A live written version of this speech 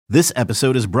This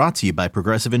episode is brought to you by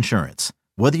Progressive Insurance.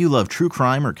 Whether you love true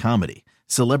crime or comedy,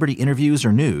 celebrity interviews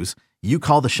or news, you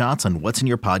call the shots on what's in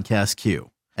your podcast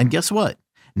queue. And guess what?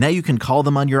 Now you can call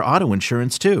them on your auto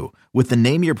insurance too with the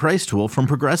Name Your Price tool from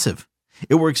Progressive.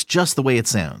 It works just the way it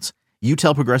sounds. You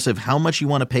tell Progressive how much you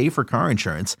want to pay for car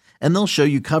insurance, and they'll show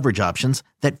you coverage options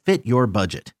that fit your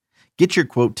budget. Get your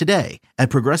quote today at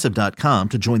Progressive.com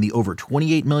to join the over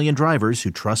 28 million drivers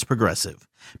who trust Progressive.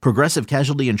 Progressive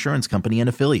Casualty Insurance Company and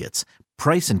Affiliates.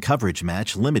 Price and coverage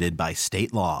match limited by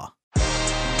state law.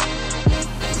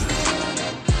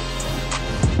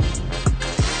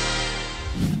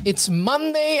 It's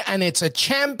Monday and it's a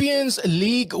Champions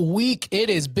League week. It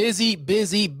is busy,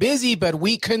 but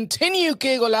we continue,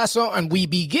 Que Golazo, and we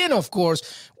begin, of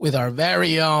course, with our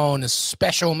very own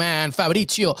special man,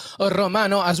 Fabrizio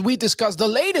Romano, as we discuss the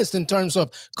latest in terms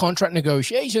of contract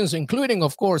negotiations, including,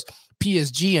 of course,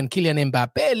 PSG and Kylian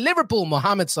Mbappe, Liverpool,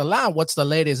 Mohamed Salah. What's the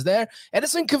latest there?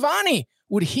 Edinson Cavani.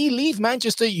 Would he leave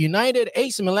Manchester United,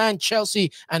 AC Milan,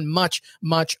 Chelsea, and much,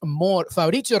 much more?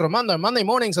 Fabrizio Romano, Monday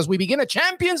mornings, as we begin a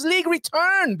Champions League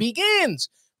return, begins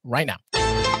right now.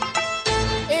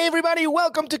 Hey, everybody,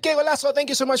 welcome to Que Golazo. Thank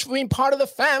you so much for being part of the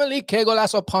family. Que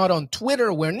Golazo Pod on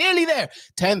Twitter. We're nearly there.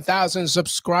 10,000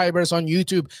 subscribers on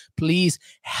YouTube. Please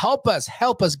help us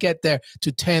get there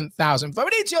to 10,000.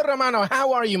 Fabrizio Romano,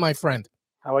 how are you, my friend?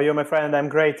 How are you, my friend? I'm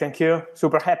great, thank you.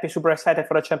 Super happy, super excited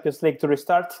for the Champions League to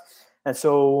restart. And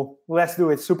so let's do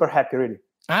it. Super happy, really.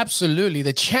 Absolutely.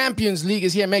 The Champions League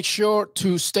is here. Make sure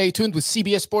to stay tuned with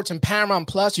CBS Sports and Paramount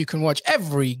Plus. You can watch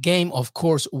every game, of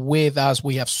course, with us.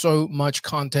 We have so much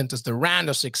content as the round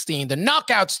of 16, the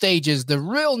knockout stages, the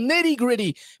real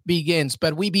nitty-gritty begins.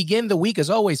 But we begin the week, as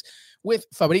always, with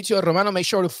Fabrizio Romano. Make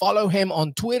sure to follow him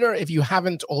on Twitter if you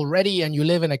haven't already and you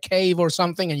live in a cave or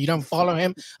something and you don't follow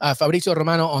him. Fabrizio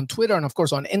Romano on Twitter and, of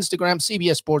course, on Instagram.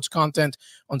 CBS Sports content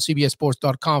on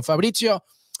cbssports.com. Fabrizio,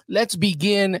 let's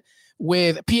begin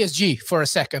with PSG for a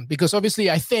second, because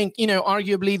obviously I think,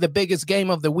 arguably the biggest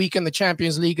game of the week in the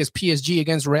Champions League is PSG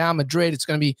against Real Madrid. It's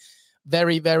going to be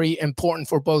very, very important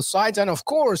for both sides. And, of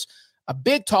course, a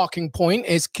big talking point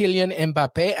is Kylian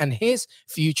Mbappe and his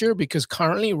future, because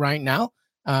currently, right now,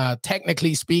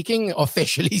 technically speaking,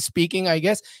 officially speaking, I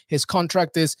guess, his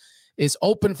contract is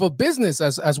open for business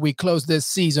as we close this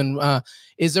season.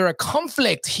 Is there a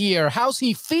conflict here? How's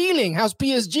he feeling? How's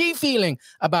PSG feeling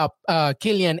about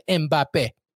Kylian Mbappe?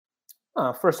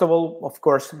 First of all, of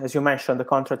course, as you mentioned, the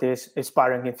contract is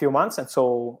expiring in a few months. And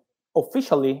so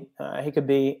officially, he could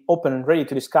be open and ready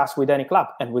to discuss with any club,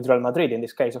 and with Real Madrid in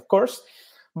this case, of course.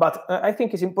 But I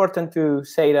think it's important to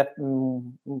say that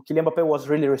Kylian Mbappe was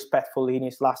really respectful in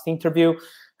his last interview.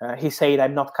 He said,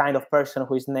 I'm not kind of person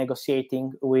who is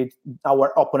negotiating with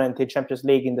our opponent in Champions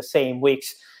League in the same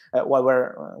weeks while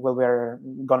we're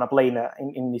going to play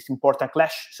in this important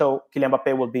clash. So Kylian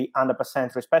Mbappe will be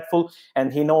 100% respectful,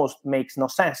 and he knows it makes no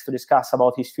sense to discuss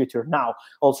about his future now.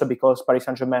 Also because Paris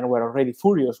Saint-Germain were already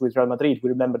furious with Real Madrid. We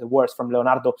remember the words from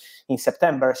Leonardo in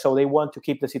September. So they want to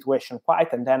keep the situation quiet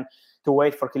and then to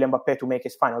wait for Kylian Mbappe to make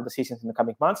his final decisions in the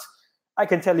coming months. I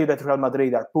can tell you that Real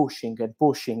Madrid are pushing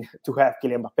to have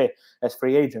Kylian Mbappe as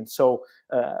free agent. So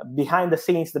behind the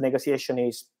scenes, the negotiation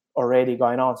is already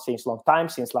going on since long time,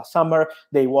 since last summer.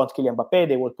 They want Kylian Mbappe.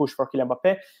 They will push for Kylian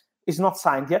Mbappe. It's not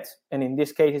signed yet. And in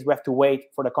this case, we have to wait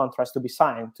for the contracts to be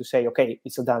signed to say, okay,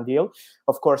 it's a done deal.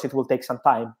 Of course, it will take some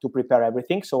time to prepare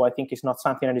everything. So I think it's not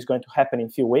something that is going to happen in a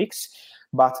few weeks.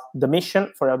 But the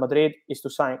mission for Real Madrid is to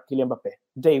sign Kylian Mbappe.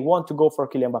 They want to go for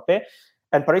Kylian Mbappe.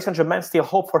 And Paris Saint-Germain still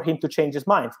hope for him to change his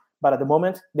mind. But at the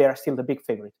moment, they are still the big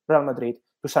favorite, Real Madrid,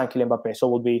 to sign Kylian Mbappe. So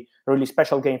it will be a really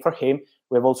special game for him.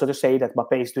 We have also to say that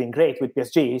Mbappe is doing great with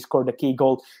PSG. He scored the key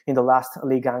goal in the last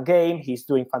Ligue 1 game. He's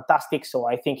doing fantastic. So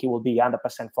I think he will be 100%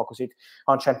 focused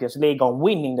on Champions League, on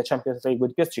winning the Champions League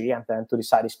with PSG, and then to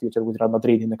decide his future with Real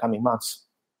Madrid in the coming months.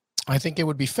 I think it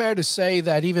would be fair to say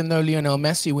that even though Lionel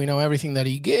Messi, we know everything that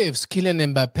he gives,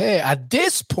 Kylian Mbappe, at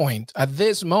this point, at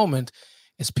this moment,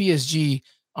 is PSG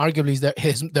arguably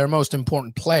their most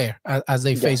important player as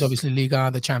they face, obviously, Liga,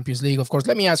 the Champions League. Of course,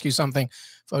 let me ask you something,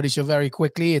 Fabrizio, very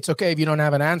quickly. It's okay if you don't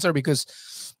have an answer because,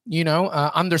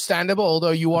 understandable,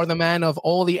 although you are the man of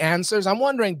all the answers. I'm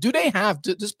wondering,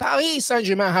 does Paris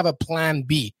Saint-Germain have a plan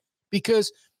B?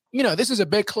 Because, this is a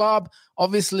big club,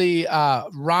 obviously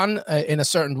run in a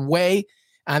certain way.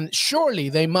 And surely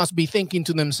they must be thinking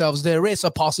to themselves, there is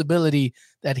a possibility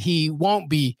that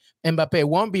Mbappe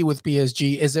won't be with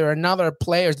PSG. Is there another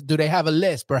player? Do they have a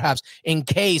list, perhaps, in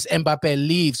case Mbappe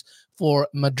leaves for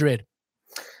Madrid?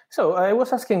 So I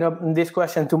was asking this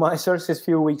question to my sources a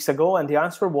few weeks ago, and the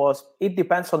answer was it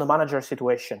depends on the manager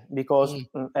situation because,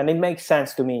 and it makes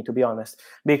sense to me, to be honest,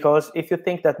 because if you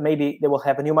think that maybe they will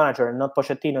have a new manager and not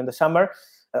Pochettino in the summer,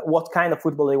 what kind of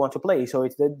football they want to play. So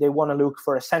if they want to look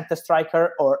for a center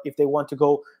striker, or if they want to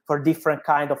go for a different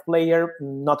kind of player,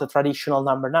 not a traditional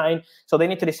number 9. So they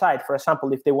need to decide, for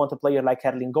example, if they want a player like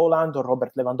Erling Haaland or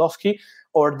Robert Lewandowski,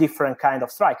 or different kind of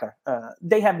striker.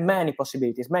 They have many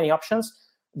possibilities, many options.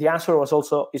 The answer was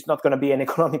also, it's not going to be an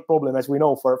economic problem, as we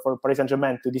know, for Paris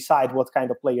Saint-Germain to decide what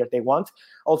kind of player they want.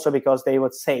 Also because they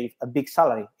would save a big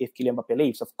salary if Kylian Mbappé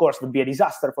leaves. Of course, it would be a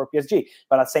disaster for PSG,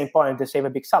 but at the same point, they save a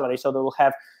big salary, so they will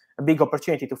have a big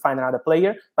opportunity to find another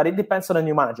player. But it depends on the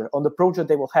new manager, on the project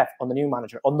they will have, on the new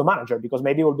manager, on the manager, because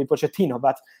maybe it will be Pochettino,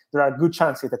 but there are good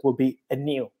chances that will be a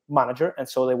new manager, and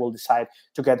so they will decide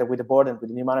together with the board and with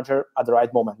the new manager at the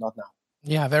right moment, not now.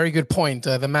 Yeah, very good point.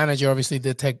 The manager obviously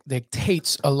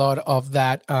dictates a lot of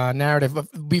that narrative.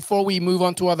 But before we move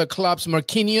on to other clubs,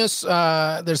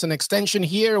 Marquinhos, there's an extension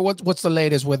here. What's the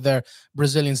latest with their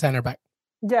Brazilian center back?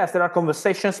 Yes, there are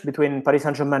conversations between Paris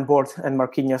Saint-Germain board and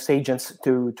Marquinhos agents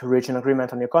to reach an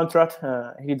agreement on your contract.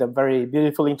 He did a very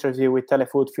beautiful interview with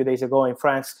Telefoot a few days ago in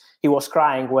France. He was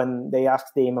crying when they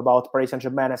asked him about Paris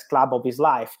Saint-Germain as club of his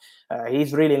life.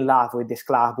 He's really in love with this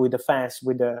club, with the fans,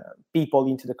 with the people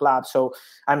into the club. So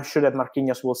I'm sure that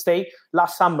Marquinhos will stay.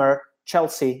 Last summer,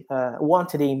 Chelsea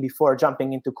wanted him before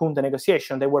jumping into Koundé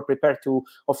negotiation. They were prepared to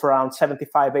offer around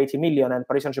 75, 80 million, and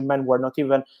Paris Saint-Germain were not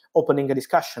even opening a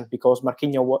discussion because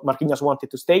Marquinhos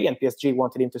wanted to stay and PSG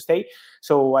wanted him to stay.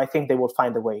 So I think they will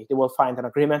find a way. They will find an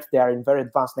agreement. They are in very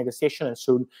advanced negotiation, and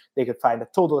soon they could find a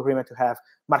total agreement to have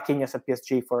Marquinhos at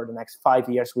PSG for the next 5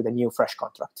 years with a new fresh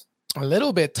contract. A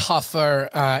little bit tougher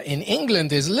in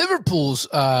England is Liverpool's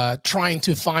trying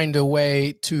to find a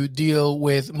way to deal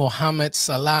with Mohamed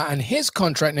Salah and his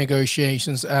contract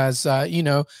negotiations, as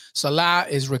Salah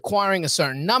is requiring a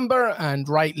certain number, and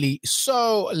rightly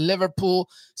so. Liverpool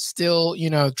still,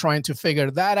 trying to figure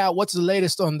that out. What's the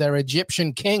latest on their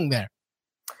Egyptian king there?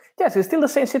 Yes, it's still the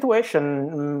same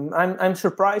situation. I'm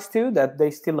surprised too that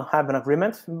they still have an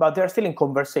agreement, but they're still in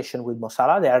conversation with Mo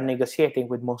Salah. They are negotiating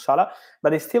with Mo Salah,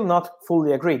 but it's still not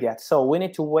fully agreed yet. So we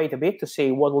need to wait a bit to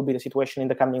see what will be the situation in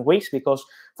the coming weeks, because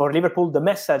for Liverpool, the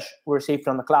message we received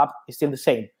from the club is still the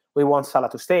same. We want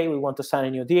Salah to stay. We want to sign a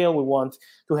new deal. We want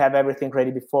to have everything ready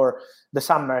before the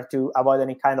summer to avoid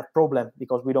any kind of problem,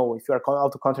 because we know if you're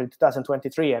out of contract in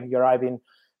 2023 and you arrive in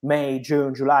May,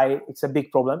 June, July, it's a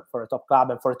big problem for a top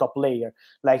club and for a top player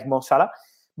like Mo Salah.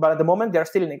 But at the moment, they're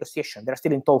still in negotiation. They're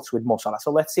still in talks with Mo Salah. So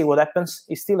let's see what happens.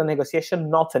 It's still a negotiation,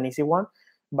 not an easy one.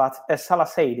 But as Salah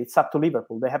said, it's up to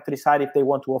Liverpool. They have to decide if they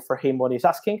want to offer him what he's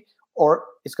asking, or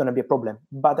it's going to be a problem.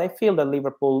 But I feel that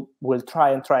Liverpool will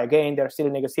try again. They're still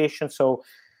in negotiation. So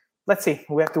let's see.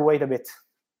 We have to wait a bit.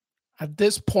 At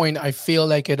this point, I feel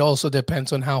like it also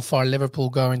depends on how far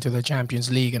Liverpool go into the Champions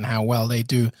League and how well they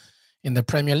do in the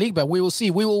Premier League, but we will see.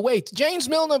 We will wait. James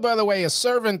Milner, by the way, a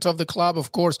servant of the club,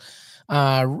 of course,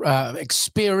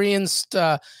 experienced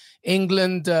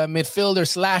England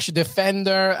midfielder /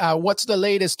 defender. What's the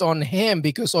latest on him?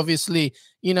 Because obviously,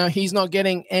 he's not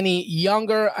getting any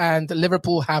younger, and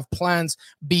Liverpool have plans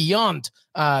beyond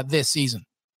this season.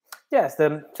 Yes,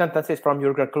 the sentences from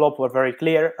Jurgen Klopp were very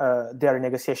clear. They are in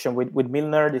negotiation with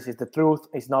Milner. This is the truth.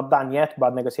 It's not done yet,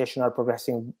 but negotiations are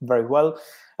progressing very well.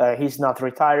 He's not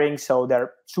retiring, so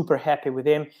they're super happy with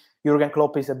him. Jurgen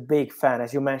Klopp is a big fan,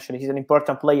 as you mentioned. He's an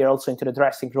important player also into the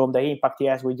dressing room. The impact he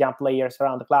has with young players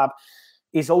around the club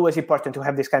is always important to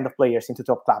have this kind of players into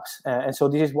top clubs. And so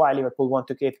this is why Liverpool want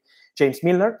to keep James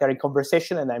Milner. They're in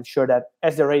conversation, and I'm sure that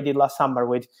as they already did last summer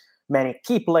with many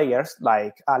key players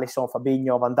like Alisson,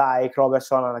 Fabinho, Van Dijk,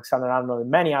 Robertson, Alexander-Arnold,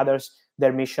 and many others,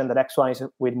 their mission, the next one is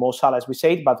with Mo Salah, as we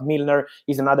said, but Milner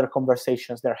is another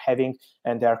conversations they're having,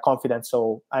 and they're confident.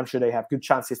 So I'm sure they have good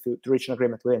chances to reach an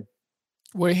agreement with him.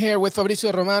 We're here with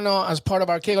Fabrizio Romano as part of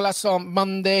our Que Golazo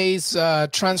Mondays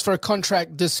transfer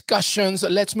contract discussions.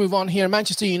 Let's move on here.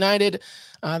 Manchester United,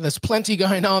 there's plenty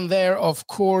going on there, of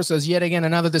course, as yet again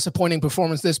another disappointing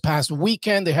performance this past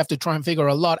weekend. They have to try and figure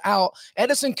a lot out.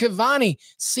 Edinson Cavani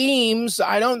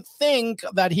I don't think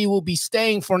that he will be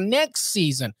staying for next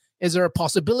season. Is there a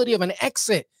possibility of an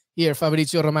exit here,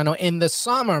 Fabrizio Romano, in the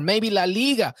summer? Maybe La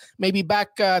Liga, maybe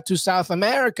back to South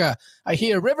America. I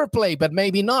hear River Plate, but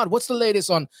maybe not. What's the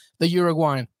latest on the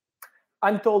Uruguayan?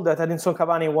 I'm told that Edinson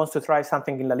Cavani wants to try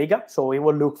something in La Liga, so he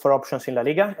will look for options in La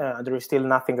Liga. There is still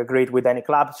nothing agreed with any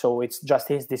club, so it's just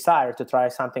his desire to try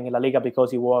something in La Liga because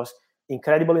he was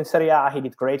incredible in Serie A. He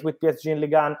did great with PSG in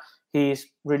Ligue 1. He's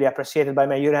really appreciated by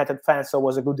Man United fans, so it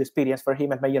was a good experience for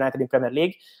him at Man United in Premier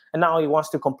League. And now he wants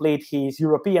to complete his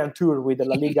European tour with the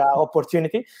La Liga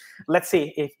opportunity. Let's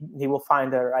see if he will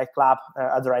find the right club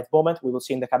at the right moment. We will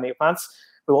see in the coming months.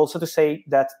 But also to say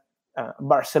that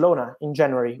Barcelona in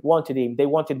January wanted him. They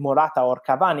wanted Morata or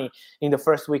Cavani in the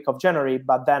first week of January,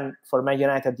 but then for Man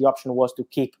United, the option was to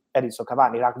keep Edinson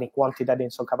Cavani. Rangnick wanted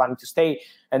Edinson Cavani to stay,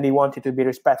 and he wanted to be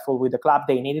respectful with the club.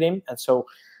 They needed him, and so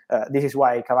this is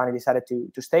why Cavani decided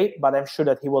to stay, but I'm sure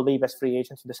that he will leave as free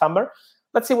agent in the summer.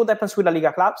 Let's see what happens with La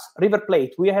Liga clubs. River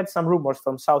Plate, we had some rumors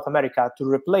from South America to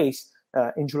replace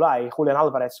in July Julian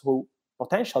Alvarez, who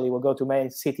potentially will go to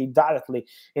Man City directly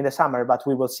in the summer, but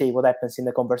we will see what happens in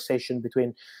the conversation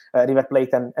between River Plate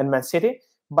and Man City.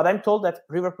 But I'm told that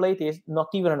River Plate is not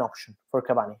even an option for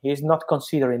Cavani. He is not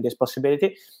considering this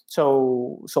possibility.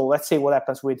 So let's see what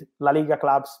happens with La Liga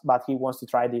clubs, but he wants to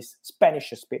try this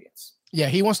Spanish experience. Yeah,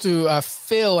 he wants to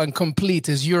fill and complete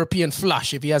his European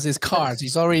flush if he has his cards.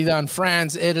 He's already done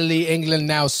France, Italy, England,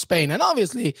 now Spain. And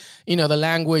obviously, the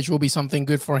language will be something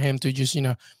good for him to just,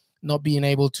 not being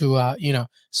able to,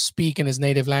 speak in his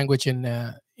native language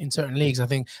in certain leagues. I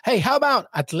think, hey, how about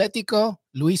Atletico,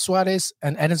 Luis Suarez,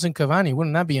 and Edinson Cavani?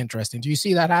 Wouldn't that be interesting? Do you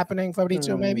see that happening,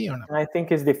 Fabrizio, maybe, or not? I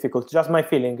think it's difficult. Just my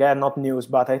feeling, not news,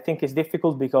 but I think it's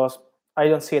difficult because I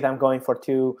don't see them going for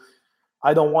two,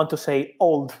 I don't want to say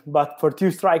old, but for two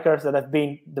strikers that have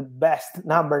been the best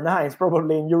number nines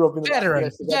probably in Europe. In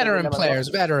veteran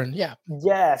players, yeah.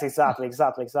 Yes, exactly.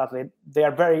 They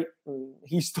are very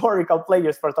historical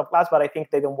players for top class, but I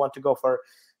think they don't want to go for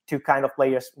two kind of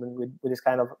players with this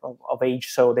kind of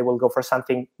age, so they will go for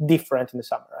something different in the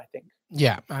summer, I think.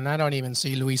 Yeah, and I don't even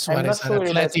see Luis Suarez at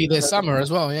Atleti this summer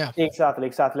as well, yeah.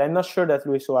 Exactly. I'm not sure that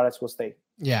Luis Suarez will stay.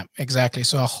 Yeah, exactly.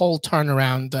 So a whole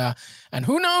turnaround, and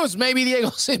who knows, maybe Diego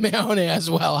Simeone as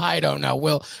well. I don't know.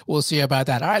 We'll see about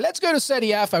that. All right, let's go to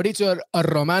Serie A. Fabrizio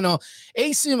Romano.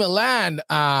 AC Milan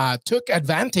took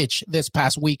advantage this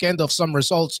past weekend of some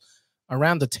results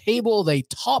around the table. They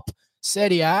top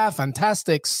Serie A,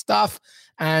 fantastic stuff.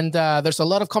 And there's a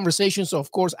lot of conversations,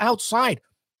 of course, outside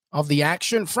of the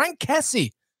action. Franck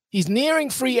Kessie, he's nearing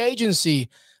free agency.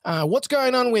 What's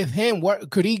going on with him?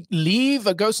 Could he leave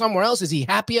or go somewhere else? Is he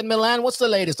happy at Milan? What's the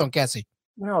latest on Kessie?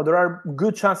 No, there are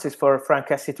good chances for Franck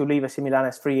Kessie to leave AC Milan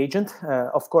as free agent.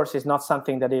 Of course, it's not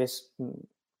something that is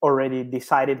already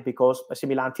decided because AC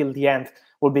Milan till the end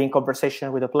will be in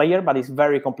conversation with the player, but it's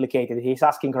very complicated. He's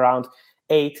asking around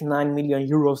 8-9 million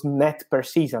euros net per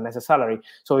season as a salary.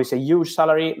 So it's a huge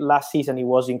salary. Last season, he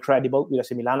was incredible with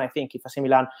AC Milan. I think if AC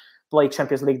Milan played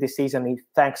Champions League this season,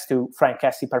 thanks to Franck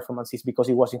Kessie performances because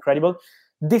he was incredible.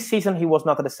 This season, he was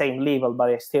not at the same level,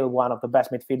 but he's still one of the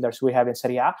best midfielders we have in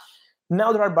Serie A.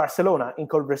 Now there are Barcelona in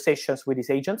conversations with his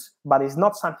agents, but it's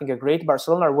not something agreed.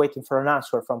 Barcelona are waiting for an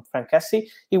answer from Franck Kessie.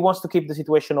 He wants to keep the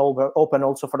situation open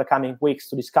also for the coming weeks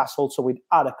to discuss also with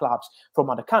other clubs from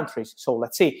other countries. So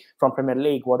let's see from Premier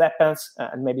League what happens,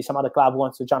 and maybe some other club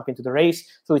wants to jump into the race.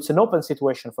 So it's an open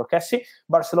situation for Kessie.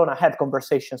 Barcelona had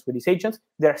conversations with his agent.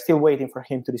 They're still waiting for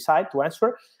him to decide, to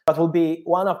answer, but will be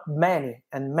one of many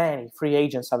free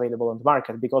agents available on the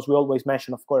market, because we always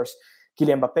mention, of course,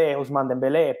 Kylian Mbappé, Ousmane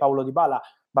Dembélé, Paulo Dybala,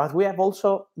 but we have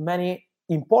also many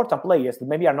important players that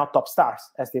maybe are not top stars,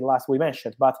 as the last we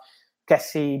mentioned, but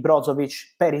Kessie, Brozovic,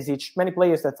 Perisic, many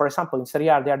players that, for example, in Serie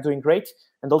A, they are doing great,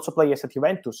 and also players at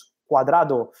Juventus,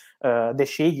 Cuadrado, De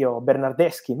Sciglio,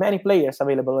 Bernardeschi, many players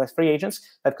available as free agents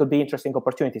that could be interesting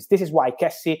opportunities. This is why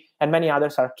Kessie and many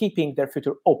others are keeping their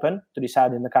future open to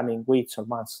decide in the coming weeks or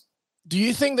months. Do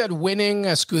you think that winning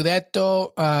a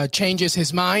Scudetto changes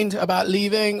his mind about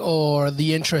leaving, or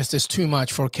the interest is too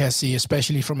much for Kessie,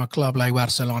 especially from a club like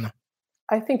Barcelona?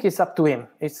 I think it's up to him.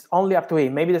 It's only up to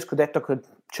him. Maybe the Scudetto could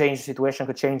change the situation,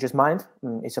 could change his mind.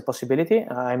 It's a possibility.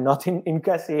 I'm not in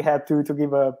Kessie head to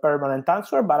give a permanent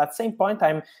answer, but at the same point,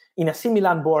 I'm in AC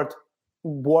Milan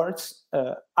boards.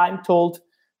 I'm told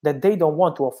that they don't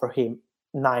want to offer him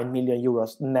 9 million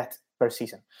euros net per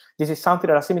season. This is something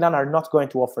that AC Milan are not going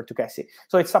to offer to Kessie.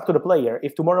 So it's up to the player.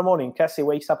 If tomorrow morning Kessie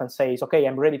wakes up and says, okay,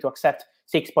 I'm ready to accept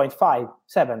 6.5,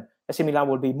 7, AC Milan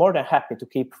will be more than happy to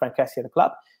keep Franck Kessie at the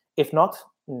club. If not,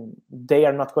 they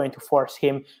are not going to force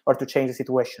him or to change the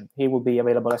situation. He will be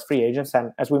available as free agents.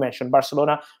 And as we mentioned,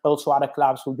 Barcelona, but also other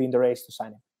clubs will be in the race to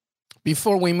sign him.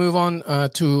 Before we move on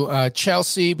to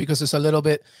Chelsea, because there's a little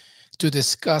bit to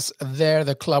discuss there,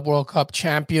 the Club World Cup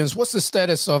champions, what's the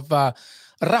status of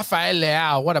Rafael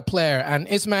Leao? What a player. And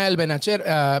Ismael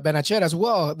Benacer as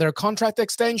well. Their contract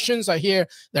extensions, I hear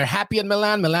they're happy at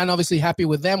Milan. Milan obviously happy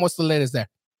with them. What's the latest there?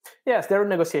 Yes, they're in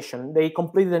negotiation. They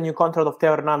completed a new contract of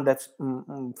Theo Hernandez,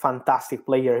 fantastic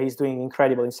player. He's doing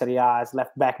incredible in Serie A as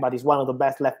left back, but he's one of the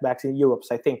best left backs in Europe.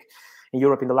 So I think in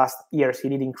Europe in the last years, he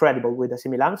did incredible with AC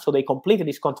Milan. So they completed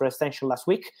his contract extension last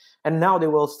week, and now they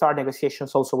will start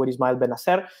negotiations also with Ismail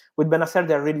Bennacer. With Bennacer,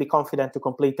 they're really confident to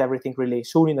complete everything really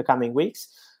soon in the coming weeks.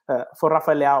 For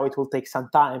Rafael Leao, it will take some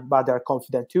time, but they're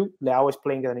confident too. Leao is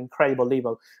playing at an incredible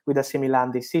level with AC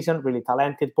Milan this season, really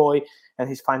talented boy, and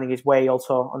he's finding his way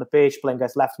also on the pitch, playing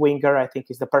as left winger. I think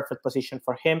is the perfect position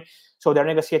for him. So they're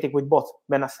negotiating with both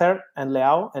Bennacer and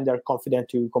Leao, and they're confident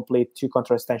to complete 2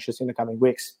 contract extensions in the coming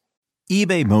weeks.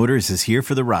 eBay Motors is here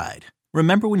for the ride.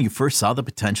 Remember when you first saw the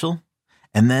potential?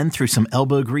 And then through some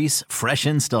elbow grease, fresh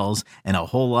installs, and a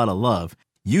whole lot of love,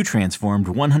 you transformed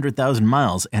 100,000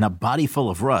 miles and a body full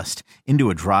of rust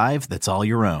into a drive that's all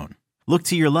your own. Look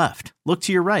to your left. Look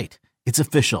to your right. It's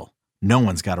official. No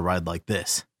one's got a ride like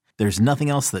this. There's nothing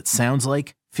else that sounds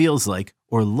like, feels like,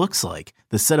 or looks like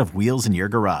the set of wheels in your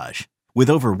garage. With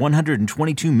over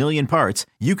 122 million parts,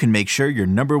 you can make sure your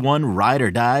number one ride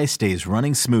or die stays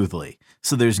running smoothly.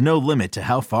 So there's no limit to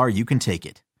how far you can take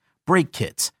it. Brake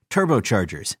kits,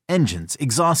 turbochargers, engines,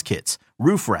 exhaust kits,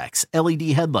 roof racks, LED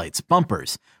headlights,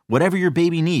 bumpers, whatever your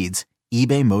baby needs,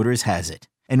 eBay Motors has it.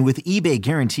 And with eBay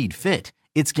Guaranteed Fit,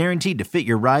 it's guaranteed to fit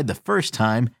your ride the first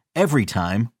time, every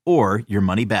time, or your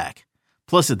money back.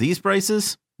 Plus at these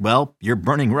prices, well, you're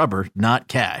burning rubber, not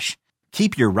cash.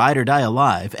 Keep your ride or die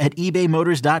alive at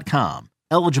ebaymotors.com.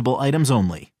 Eligible items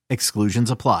only.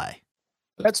 Exclusions apply.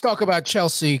 Let's talk about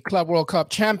Chelsea, Club World Cup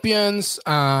champions,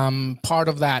 part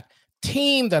of that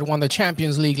team that won the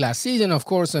Champions League last season, of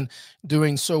course, and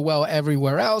doing so well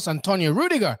everywhere else. Antonio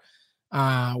Rudiger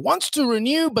wants to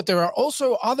renew, but there are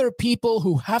also other people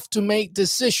who have to make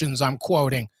decisions. I'm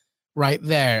quoting right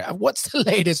there. What's the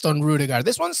latest on Rudiger?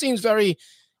 This one seems very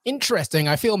interesting.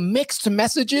 I feel mixed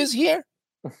messages here.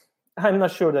 I'm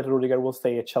not sure that Rudiger will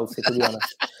stay at Chelsea, to be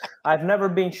honest. I've never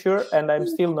been sure, and I'm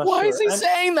still not sure. Why is he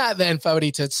saying that then,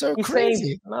 Fabrizio? It's so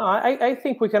crazy. No, I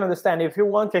think we can understand. If you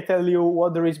want, I tell you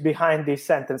what there is behind these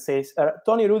sentences.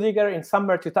 Tony Rudiger in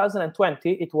summer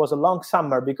 2020, it was a long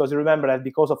summer because you remember that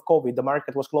because of COVID, the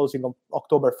market was closing on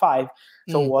October 5.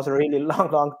 So it was a really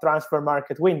long transfer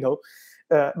market window.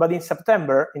 But in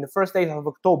September, in the first days of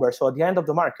October, so at the end of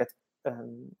the market,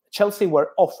 Chelsea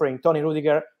were offering Tony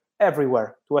Rudiger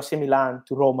everywhere, to AC Milan,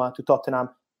 to Roma, to Tottenham,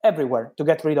 everywhere to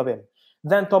get rid of him.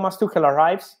 Then Thomas Tuchel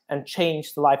arrives and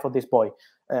changed the life of this boy.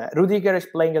 Rudiger is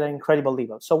playing at an incredible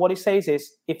level. So what he says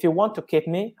is, if you want to keep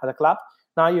me at the club,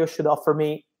 now you should offer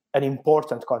me an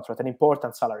important contract, an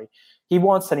important salary. He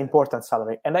wants an important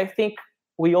salary. And I think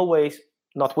we always,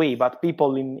 not we, but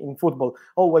people in football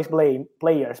always blame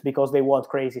players because they want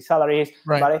crazy salaries.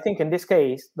 Right. But I think in this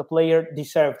case, the player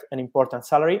deserved an important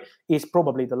salary. He's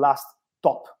probably the last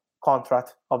top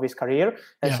contract of his career.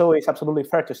 And so it's absolutely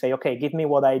fair to say, okay, give me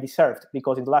what I deserved,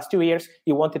 because in the last 2 years,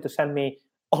 you wanted to send me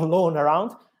on loan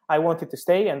around. I wanted to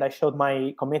stay, and I showed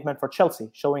my commitment for Chelsea,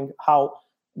 showing how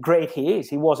great he is.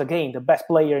 He was, again, the best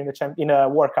player in a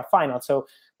World Cup final, so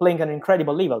playing at an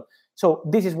incredible level. So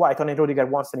this is why Tony Rudiger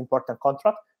wants an important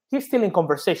contract. He's still in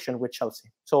conversation with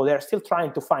Chelsea. So they're still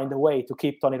trying to find a way to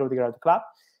keep Tony Rudiger at the club.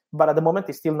 But at the moment,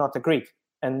 it's still not agreed.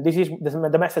 And this is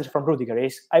the message from Rudiger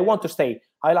is, I want to stay.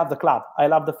 I love the club. I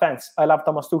love the fans. I love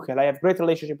Thomas Tuchel. I have great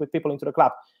relationship with people into the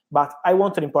club. But I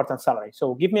want an important salary.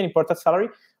 So give me an important salary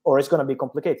or it's going to be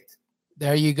complicated.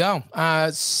 There you go.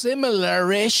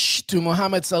 Similar-ish to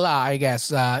Mohamed Salah, I guess.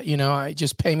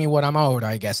 Just pay me what I'm owed,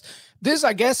 I guess. This,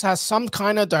 I guess, has some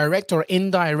kind of direct or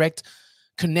indirect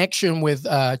connection with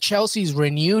Chelsea's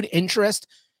renewed interest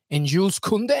in Jules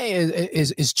Koundé.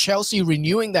 Is Chelsea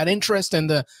renewing that interest in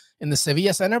the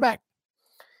Sevilla center back?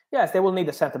 Yes, they will need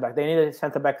a centre back. They needed a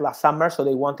centre back last summer, so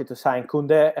they wanted to sign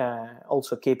Koundé,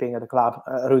 also keeping at the club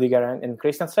Rudiger and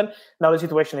Christensen. Now the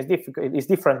situation is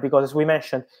different because, as we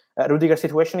mentioned, Rudiger's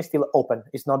situation is still open.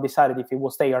 It's not decided if he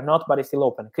will stay or not, but it's still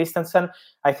open. Christensen,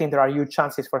 I think there are huge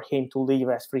chances for him to leave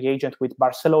as free agent, with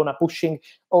Barcelona pushing,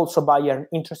 also Bayern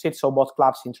interested, so both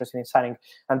clubs interested in signing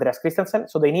Andreas Christensen.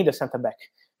 So they need a centre back.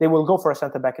 They will go for a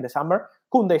centre back in the summer.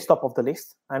 Koundé is top of the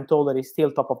list. I'm told that he's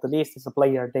still top of the list. It's a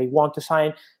player they want to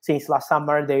sign. Since last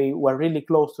summer, they were really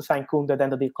close to sign Koundé,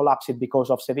 then the deal collapsed because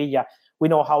of Sevilla. We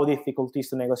know how difficult it is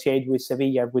to negotiate with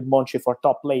Sevilla, with Monchi for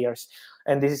top players.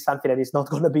 And this is something that is not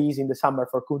going to be easy in the summer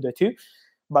for Koundé too.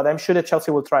 But I'm sure that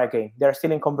Chelsea will try again. They're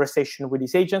still in conversation with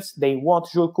his agents. They want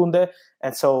Jules Koundé.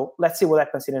 And so let's see what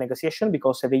happens in the negotiation,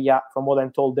 because Sevilla, from what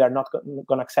I'm told, they're not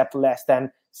going to accept less than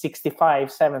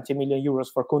 65, 70 million euros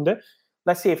for Koundé.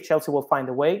 Let's see if Chelsea will find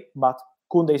a way. But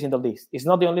Koundé is in the list. He's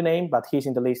not the only name, but he's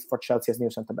in the list for Chelsea as new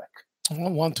centre-back. I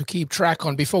want to keep track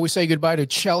on. Before we say goodbye to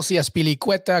Chelsea,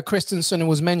 Azpilicueta, Christensen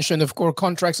was mentioned. Of course,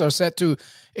 contracts are set to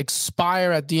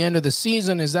expire at the end of the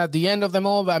season. Is that the end of them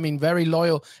all? I mean, very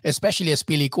loyal, especially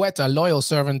Azpilicueta, loyal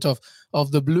servant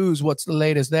of the Blues. What's the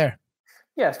latest there?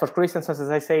 Yes, for Christensen, as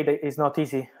I said, it's not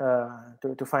easy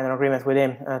to find an agreement with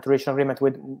him, to reach an agreement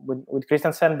with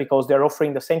Christensen, because they're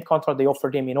offering the same contract they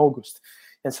offered him in August.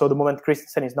 And so the moment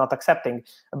Christensen is not accepting,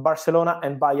 Barcelona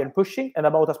and Bayern pushing. And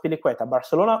about Azpilicueta,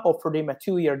 Barcelona offered him a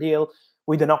 2-year deal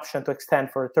with an option to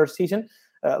extend for a third season.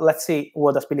 Let's see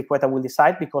what Azpilicueta will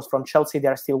decide, because from Chelsea, they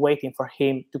are still waiting for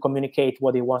him to communicate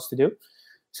what he wants to do.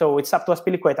 So it's up to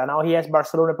Azpilicueta. Now he has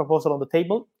Barcelona proposal on the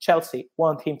table. Chelsea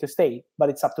want him to stay, but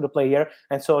it's up to the player.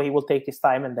 And so he will take his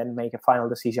time and then make a final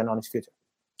decision on his future.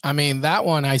 I mean, that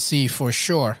one I see for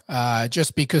sure,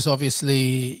 just because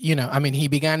obviously, he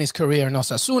began his career in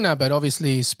Osasuna, but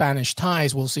obviously Spanish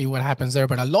ties, we'll see what happens there,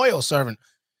 but a loyal servant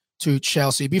to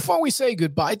Chelsea. Before we say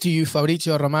goodbye to you,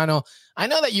 Fabrizio Romano, I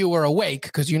know that you were awake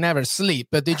because you never sleep,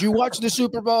 but did you watch the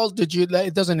Super Bowl?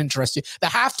 It doesn't interest you. The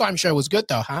halftime show was good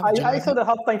though, huh? I saw the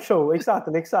halftime show,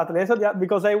 exactly. I saw that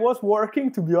because I was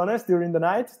working, to be honest, during the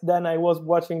night. Then I was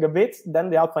watching a bit. Then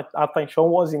the halftime show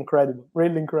was incredible,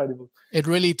 really incredible. It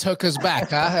really took us back,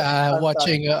 huh?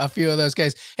 Watching a few of those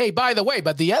guys. Hey, by the way,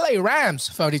 but the LA Rams,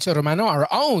 Fabrizio Romano, are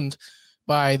owned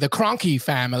by the Kroenke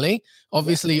family,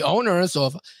 obviously owners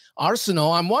of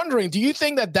Arsenal. I'm wondering, do you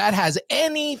think that has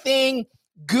anything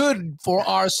good for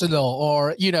Arsenal,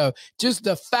 or, just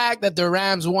the fact that the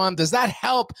Rams won, does that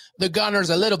help the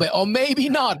Gunners a little bit? Or maybe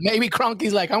not. Maybe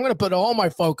Kroenke's like, I'm going to put all my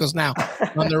focus now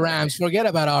on the Rams. Forget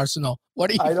about Arsenal.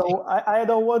 What do you think? I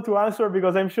don't want to answer,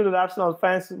 because I'm sure that Arsenal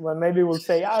fans maybe will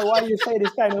say, why do you say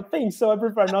this kind of thing? So I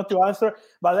prefer not to answer.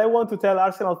 But I want to tell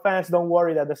Arsenal fans, don't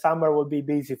worry that the summer will be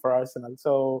busy for Arsenal.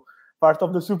 So part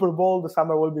of the Super Bowl, the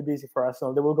summer will be busy for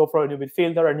Arsenal. They will go for a new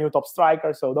midfielder, a new top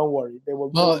striker, so don't worry. They will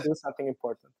do something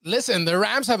important. Listen, the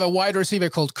Rams have a wide receiver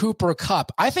called Cooper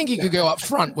Kupp. I think he could go up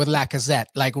front with Lacazette,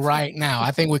 like right now.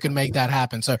 I think we can make that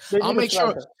happen. So I'll make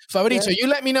sure, Fabrizio, you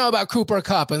let me know about Cooper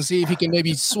Kupp and see if he can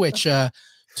maybe switch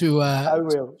to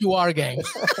our game.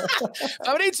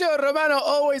 Fabrizio Romano,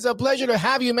 always a pleasure to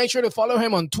have you. Make sure to follow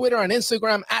him on Twitter and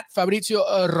Instagram at Fabrizio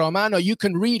Romano. You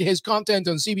can read his content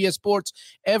on CBS Sports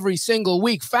every single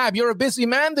week. Fab, you're a busy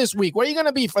man this week. Where are you going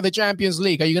to be for the Champions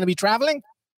League? Are you going to be traveling?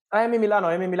 I'm in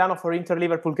Milano for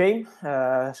Inter-Liverpool game.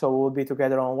 So we'll be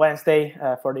together on Wednesday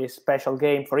for this special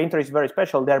game. For Inter, it's very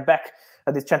special. They're back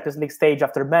at the Champions League stage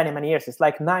after many, many years. It's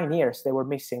like 9 years they were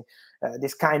missing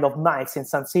this kind of nights in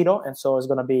San Siro. And so it's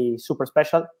going to be super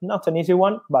special. Not an easy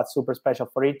one, but super special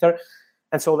for Inter.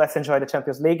 And so let's enjoy the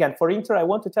Champions League. And for Inter, I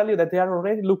want to tell you that they are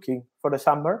already looking for the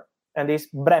summer. And it's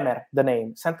Bremer, the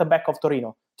name, centre-back of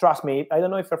Torino. Trust me, I don't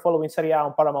know if you're following Serie A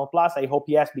on Paramount Plus. I hope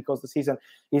yes, because the season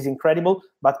is incredible.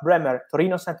 But Bremer,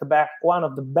 Torino centre-back, one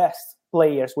of the best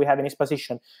players we have in his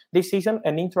position this season,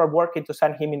 and Inter are working to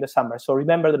sign him in the summer. So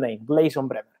remember the name, Gleison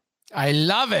Bremer. I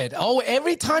love it. Oh,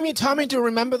 every time you tell me to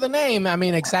remember the name, I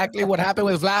mean, exactly what happened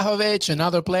with Vlahovic and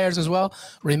other players as well.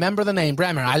 Remember the name,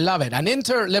 Bremer. I love it. And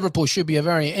Inter-Liverpool should be a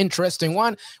very interesting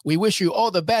one. We wish you all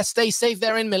the best. Stay safe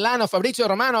there in Milano. Fabrizio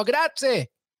Romano, grazie.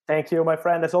 Thank you, my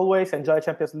friend. As always, enjoy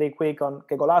Champions League week on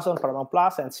Que Golazo on Paramount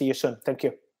Plus, and see you soon. Thank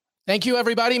you. Thank you,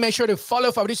 everybody. Make sure to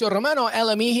follow Fabrizio Romano,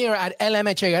 LME here at LM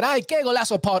Echegaray, Que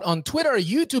Golazo Pod on Twitter,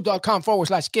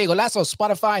 youtube.com/Que Golazo,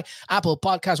 Spotify, Apple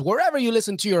Podcasts, wherever you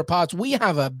listen to your pods. We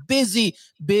have a busy,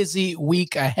 busy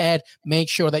week ahead. Make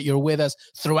sure that you're with us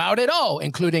throughout it all,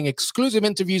 including exclusive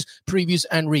interviews, previews,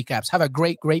 and recaps. Have a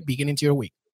great, great beginning to your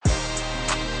week.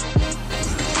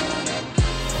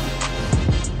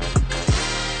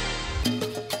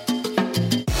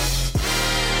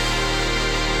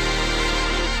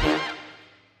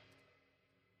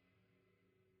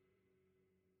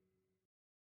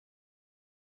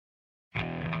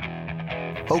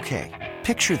 Okay,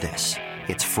 picture this.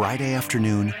 It's Friday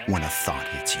afternoon when a thought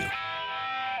hits you.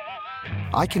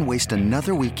 I can waste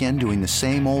another weekend doing the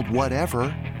same old whatever,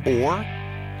 or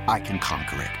I can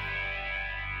conquer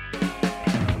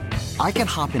it. I can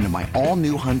hop into my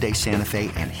all-new Hyundai Santa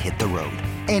Fe and hit the road.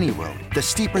 Any road. The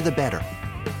steeper, the better.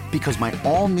 Because my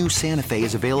all-new Santa Fe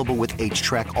is available with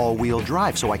H-Track all-wheel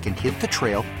drive, so I can hit the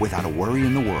trail without a worry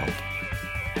in the world.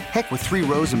 Heck, with 3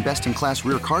 rows and best-in-class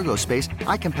rear cargo space,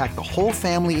 I can pack the whole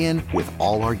family in with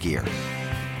all our gear.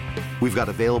 We've got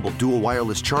available dual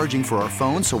wireless charging for our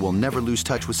phones, so we'll never lose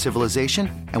touch with civilization,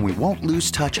 and we won't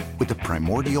lose touch with the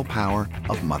primordial power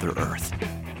of Mother Earth.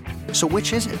 So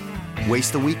which is it?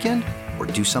 Waste the weekend or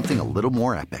do something a little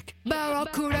more epic?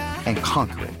 And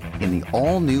conquer it in the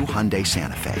all-new Hyundai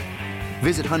Santa Fe.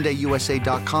 Visit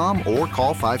HyundaiUSA.com or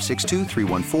call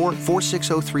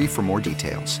 562-314-4603 for more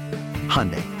details.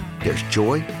 Hyundai, there's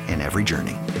joy in every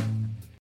journey.